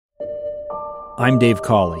I'm Dave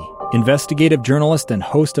Cawley, investigative journalist and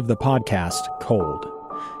host of the podcast Cold.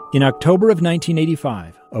 In October of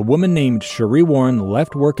 1985, a woman named Cherie Warren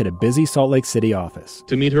left work at a busy Salt Lake City office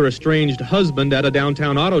to meet her estranged husband at a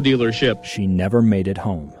downtown auto dealership. She never made it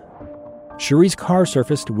home. Cherie's car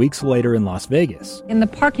surfaced weeks later in Las Vegas. In the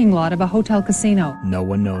parking lot of a hotel casino. No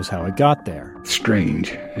one knows how it got there. Strange.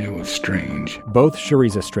 It was strange. Both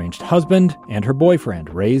Cherie's estranged husband and her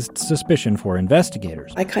boyfriend raised suspicion for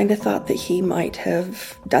investigators. I kind of thought that he might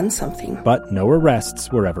have done something. But no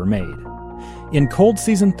arrests were ever made. In Cold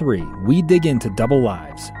Season 3, we dig into double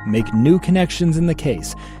lives, make new connections in the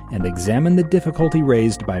case, and examine the difficulty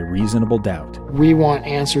raised by reasonable doubt. We want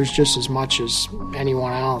answers just as much as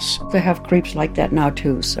anyone else. They have creeps like that now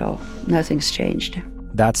too, so nothing's changed.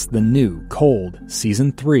 That's the new Cold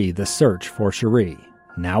Season 3, The Search for Cherie,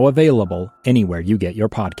 now available anywhere you get your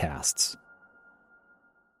podcasts.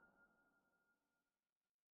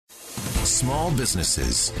 Small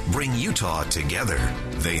businesses bring Utah together.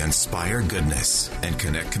 They inspire goodness and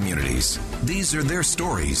connect communities. These are their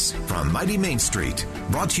stories from Mighty Main Street,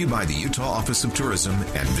 brought to you by the Utah Office of Tourism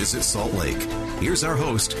and Visit Salt Lake. Here's our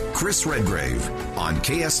host, Chris Redgrave, on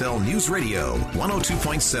KSL News Radio,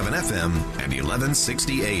 102.7 FM and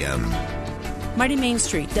 1160 AM. Mighty Main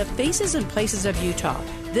Street, the faces and places of Utah.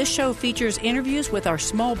 This show features interviews with our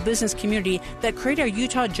small business community that create our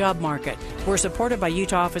Utah job market. We're supported by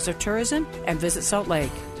Utah Office of Tourism and Visit Salt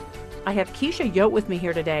Lake. I have Keisha Yote with me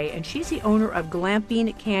here today, and she's the owner of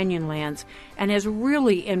Glamping Canyonlands and has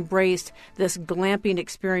really embraced this glamping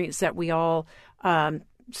experience that we all,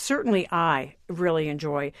 certainly I really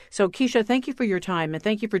enjoy. So, Keisha, thank you for your time, and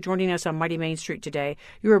thank you for joining us on Mighty Main Street today.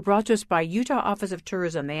 You were brought to us by Utah Office of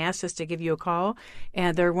Tourism. They asked us to give you a call,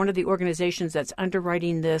 and they're one of the organizations that's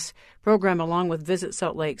underwriting this program along with Visit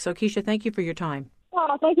Salt Lake. So, Keisha, thank you for your time.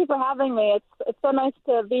 Oh, thank you for having me. It's so nice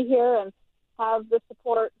to be here and have the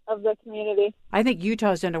support of the community. I think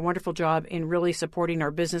Utah has done a wonderful job in really supporting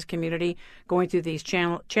our business community going through these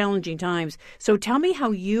challenging times. So tell me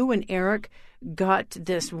how you and Eric got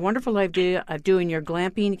this wonderful idea of doing your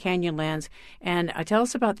Glamping Canyonlands, and tell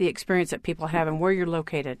us about the experience that people have and where you're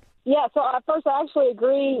located. Yeah, so first I actually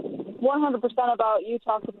agree 100% about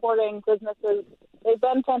Utah supporting businesses. They've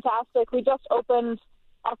been fantastic. We just opened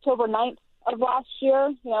October 9th of last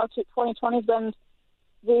year. 2020 has been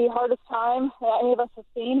the hardest time any of us have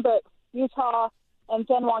seen, but Utah and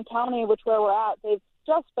San Juan County, where we're at, they've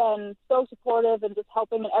just been so supportive and just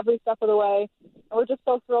helping in every step of the way. And we're just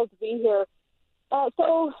so thrilled to be here.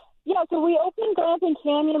 So we opened Glamping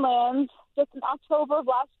Canyonlands just in October of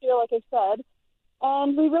last year, like I said,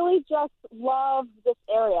 and we really just love this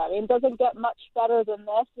area. I mean, it doesn't get much better than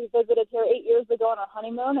this. We visited here 8 years ago on our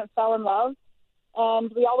honeymoon and fell in love,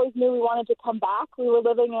 and we always knew we wanted to come back. We were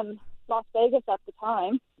living in Las Vegas at the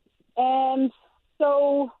time, and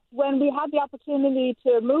so when we had the opportunity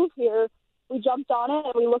to move here, we jumped on it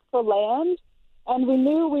and we looked for land. And we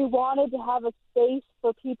knew we wanted to have a space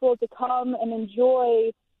for people to come and enjoy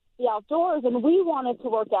the outdoors. And we wanted to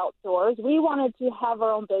work outdoors. We wanted to have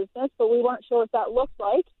our own business, but we weren't sure what that looked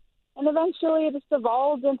like. And eventually it just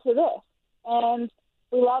evolved into this. And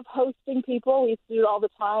we love hosting people. We used to do it all the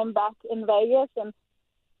time back in Vegas. And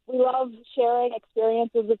we love sharing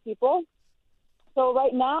experiences with people. So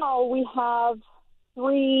right now we have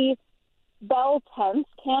 3 bell tents,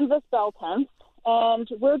 canvas bell tents. And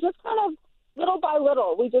we're just kind of little by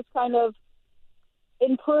little, we just kind of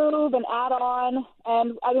improve and add on.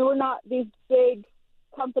 And I mean, we're not these big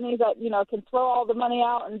companies that, can throw all the money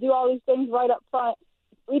out and do all these things right up front.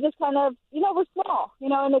 We just kind of, we're small,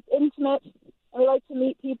 and it's intimate, and we like to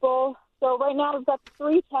meet people. So right now we've got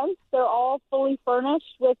 3 tents. They're all fully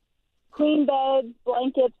furnished with queen beds,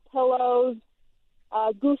 blankets, pillows,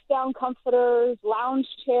 goose down comforters, lounge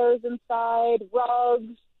chairs inside,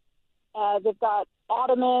 rugs. They've got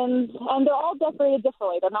ottomans, and they're all decorated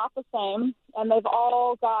differently. They're not the same, and they've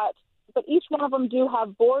all got, but each one of them do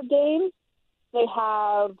have board games. They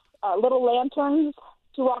have little lanterns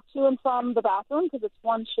to walk to and from the bathroom because it's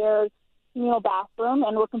one shared communal bathroom,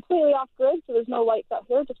 and we're completely off-grid, so there's no lights out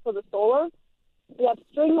here just for the solar. We have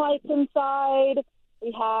string lights inside.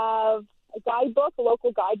 We have a guidebook, a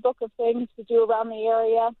local guidebook of things to do around the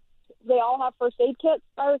area. They all have first aid kits,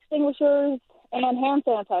 fire extinguishers, and hand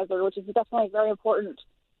sanitizer, which is definitely very important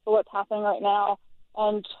for what's happening right now.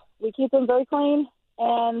 And we keep them very clean,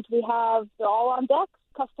 and they're all on deck,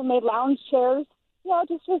 custom-made lounge chairs,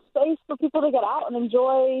 just a space for people to get out and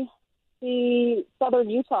enjoy the southern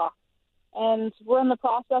Utah. And we're in the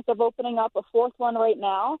process of opening up a 4th one right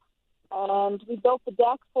now, and we built the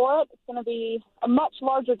deck for it. It's going to be a much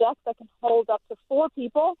larger deck that can hold up to 4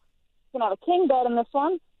 people. It's going to have a king bed in this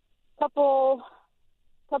one, a couple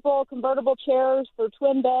couple convertible chairs for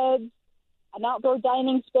twin beds, an outdoor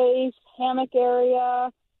dining space, hammock area,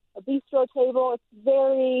 a bistro table. It's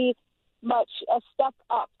very much a step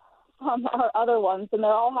up from our other ones, and they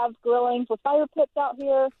all have grilling for fire pits out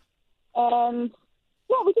here. And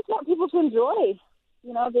yeah, we just want people to enjoy,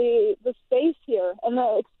 the space here and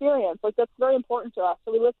the experience. Like, that's very important to us.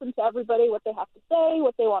 So we listen to everybody, what they have to say,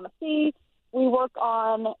 what they want to see. We work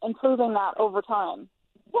on improving that over time.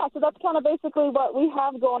 Yeah, so that's kind of basically what we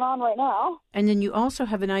have going on right now. And then you also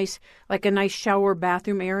have a nice shower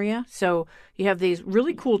bathroom area. So you have these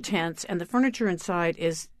really cool tents, and the furniture inside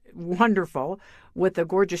is wonderful with the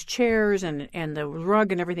gorgeous chairs and the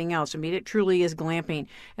rug and everything else. I mean, it truly is glamping.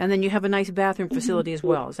 And then you have a nice bathroom facility as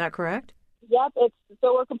well. Is that correct? Yep.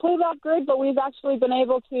 So we're completely off-grid, but we've actually been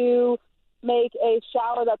able to make a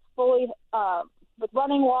shower that's fully with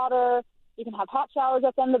running water. You can have hot showers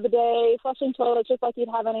at the end of the day, flushing toilets just like you'd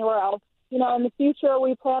have anywhere else. In the future,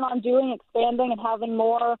 we plan on expanding and having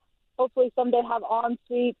more, hopefully someday have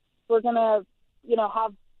en-suites. We're going to,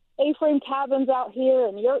 have A-frame cabins out here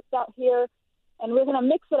and yurts out here, and we're going to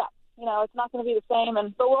mix it up. It's not going to be the same.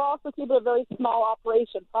 But we'll also keep it a very small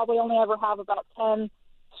operation, probably only ever have about 10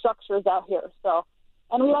 structures out here. So,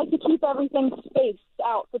 and we like to keep everything spaced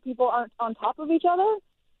out so people aren't on top of each other.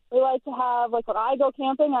 We like to have, like when I go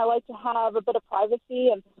camping, I like to have a bit of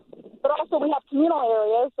privacy, but also we have communal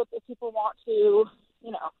areas, so if people want to,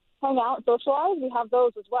 hang out and socialize, we have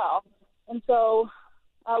those as well. And so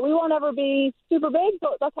we won't ever be super big,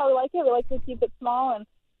 but that's how we like it. We like to keep it small and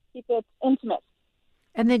keep it intimate.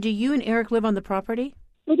 And then do you and Eric live on the property?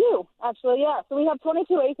 We do, actually, yeah. So we have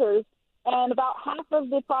 22 acres, and about half of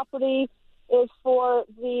the property is for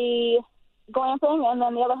the glamping, and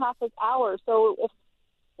then the other half is ours. So if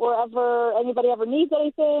anybody ever needs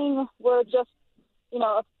anything, we're just,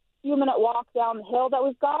 a few-minute walk down the hill that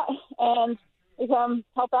we've got, and we come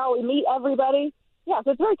help out. We meet everybody. Yeah,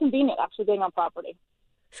 so it's very convenient, actually, being on property.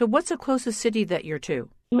 So what's the closest city that you're to?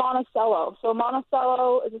 Monticello. So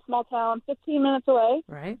Monticello is a small town 15 minutes away.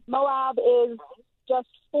 Right. Moab is just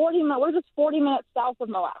 40 minutes. We're just 40 minutes south of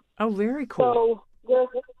Moab. Oh, very cool. So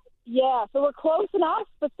we're close enough,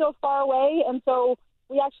 but still far away, and so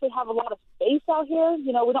we actually have a lot of space out here.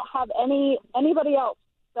 We don't have anybody else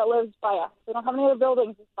that lives by us. We don't have any other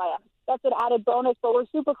buildings by us. That's an added bonus, but we're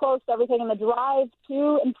super close to everything. And the drive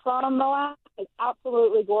to and from Moab is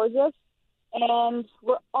absolutely gorgeous. And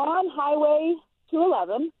we're on Highway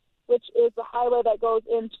 211, which is the highway that goes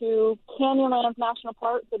into Canyonlands National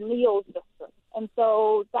Park, the Neels District. And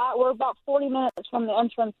so we're about 40 minutes from the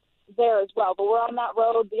entrance there as well. But we're on that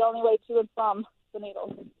road, the only way to and from the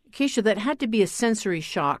Needles. Keisha, that had to be a sensory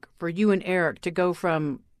shock for you and Eric to go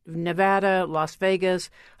from Nevada, Las Vegas,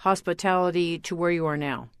 hospitality to where you are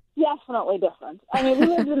now. Definitely different. I mean, we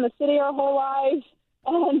lived in the city our whole lives,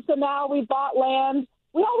 and so now we bought land.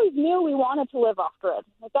 We always knew we wanted to live off-grid.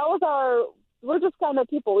 We're just kind of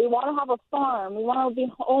people. We want to have a farm. We want to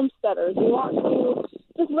be homesteaders. We want to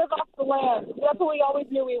just live off the land. That's what we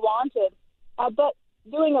always knew we wanted. But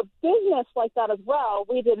doing a business like that as well,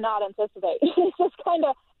 we did not anticipate. It just kind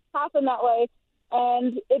of happened that way.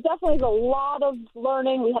 And it definitely is a lot of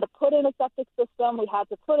learning. We had to put in a septic system. We had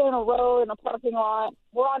to put in a road and a parking lot.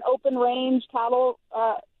 We're on open range territory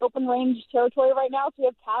right now, so we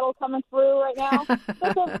have cattle coming through right now.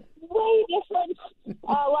 It's a way different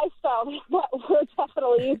lifestyle than what we're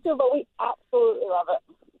definitely used to, but we absolutely love it.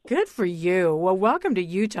 Good for you. Well, welcome to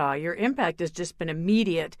Utah. Your impact has just been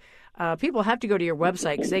immediate. People have to go to your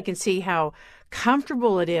website because they can see how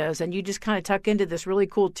comfortable it is. And you just kind of tuck into this really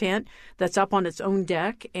cool tent that's up on its own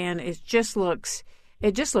deck. And it just looks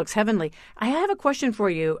heavenly. I have a question for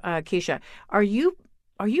you, Keisha. Are you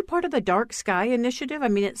part of the Dark Sky Initiative? I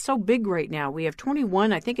mean, it's so big right now. We have 21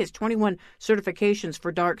 certifications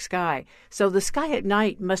for Dark Sky. So the sky at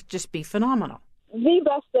night must just be phenomenal. The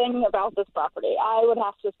best thing about this property, I would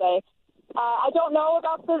have to say, I don't know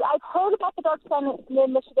about this. I've heard about the Dark Sky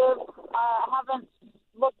Initiative. I haven't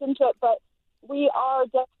looked into it, but we are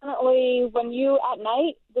definitely, at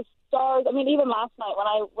night, the stars, I mean, even last night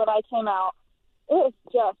when I came out, it was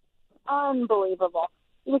just unbelievable.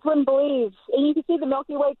 You just wouldn't believe. And you can see the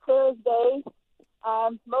Milky Way clear as day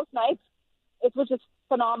most nights, which is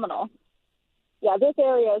phenomenal. Yeah, this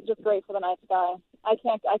area is just great for the night sky. I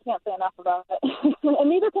can't say enough about it. And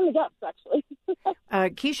neither can the guests, actually.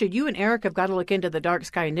 Keisha, you and Eric have got to look into the Dark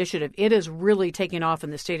Sky Initiative. It is really taking off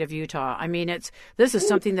in the state of Utah. I mean, this is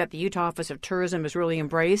something that the Utah Office of Tourism has really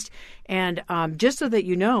embraced. And just so that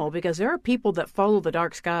you know, because there are people that follow the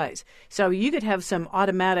dark skies. So you could have some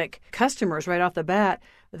automatic customers right off the bat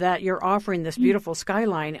that you're offering this beautiful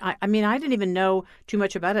skyline. I mean, I didn't even know too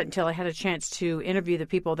much about it until I had a chance to interview the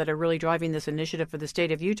people that are really driving this initiative for the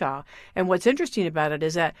state of Utah. And what's interesting about it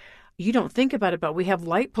is that you don't think about it, but we have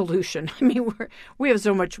light pollution. I mean, we have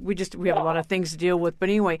so much. We have a lot of things to deal with. But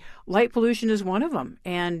anyway, light pollution is one of them,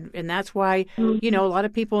 and that's why a lot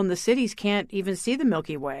of people in the cities can't even see the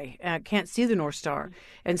Milky Way, can't see the North Star.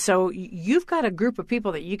 And so you've got a group of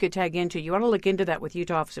people that you could tag into. You ought to look into that with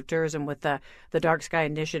Utah Office of Tourism with the Dark Sky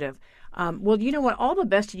Initiative. Well, you know what? All the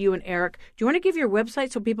best to you and Eric. Do you want to give your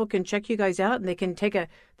website so people can check you guys out and they can take a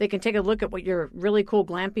look at what your really cool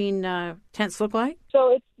glamping tents look like?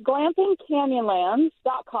 So it's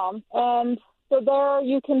glampingcanyonlands.com, and so there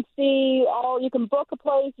you can see you can book a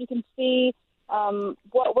place, you can see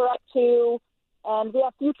what we're up to, and we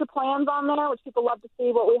have future plans on there, which people love to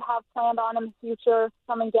see what we have planned on in the future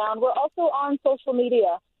coming down. We're also on social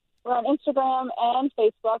media. We're on Instagram and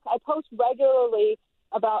Facebook. I post regularly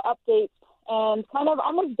about updates and kind of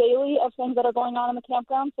almost daily of things that are going on in the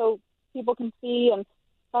campground, so people can see and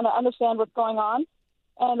kind of understand what's going on.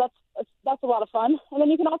 And that's a lot of fun. And then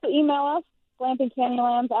you can also email us,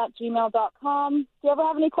 glampingcanyonlands@gmail.com. If you ever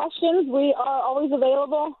have any questions, we are always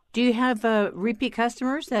available. Do you have repeat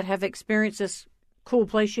customers that have experienced this cool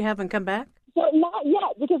place you have and come back? So not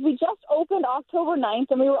yet, because we just opened October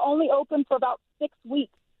 9th, and we were only open for about 6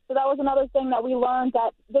 weeks. So that was another thing that we learned,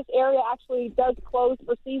 that this area actually does close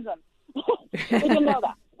for season. We didn't know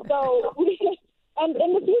that. So and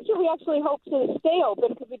in the future, we actually hope to stay open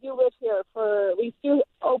because we do live here we do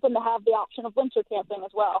open to have the option of winter camping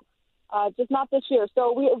as well, just not this year.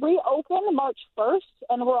 So we reopen March 1st,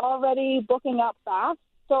 and we're already booking up fast.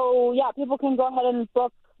 So, yeah, people can go ahead and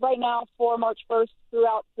book right now for March 1st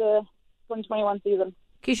throughout the 2021 season.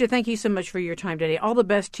 Keisha, thank you so much for your time today. All the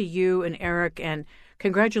best to you and Eric, and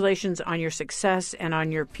congratulations on your success and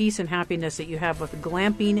on your peace and happiness that you have with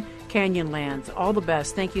Glamping Canyonlands. All the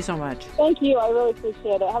best. Thank you so much. Thank you. I really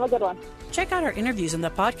appreciate it. Have a good one. Check out our interviews on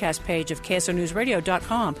the podcast page of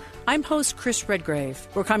KSLNewsRadio.com. I'm host Chris Redgrave.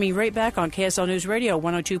 We're coming right back on KSL News Radio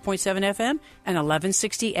 102.7 FM and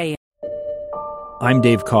 1160 AM. I'm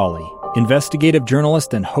Dave Cawley, investigative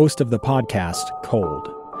journalist and host of the podcast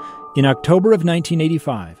Cold. In October of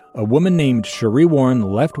 1985, a woman named Cherie Warren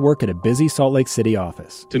left work at a busy Salt Lake City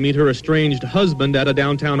office to meet her estranged husband at a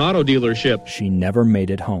downtown auto dealership. She never made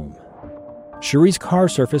it home. Cherie's car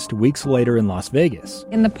surfaced weeks later in Las Vegas,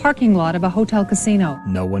 in the parking lot of a hotel casino.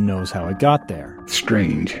 No one knows how it got there.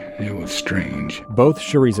 Strange. It was strange. Both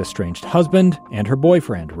Cherie's estranged husband and her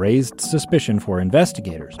boyfriend raised suspicion for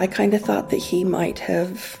investigators. I kind of thought that he might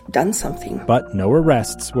have done something. But no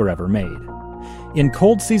arrests were ever made. In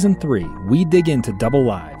Cold Season 3, we dig into double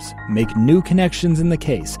lives, make new connections in the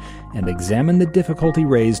case, and examine the difficulty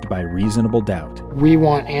raised by reasonable doubt. We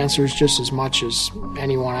want answers just as much as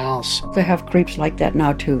anyone else. They have creeps like that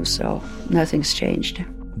now, too, so nothing's changed.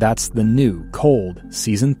 That's the new Cold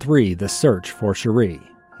Season 3, The Search for Cherie,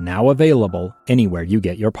 now available anywhere you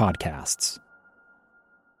get your podcasts.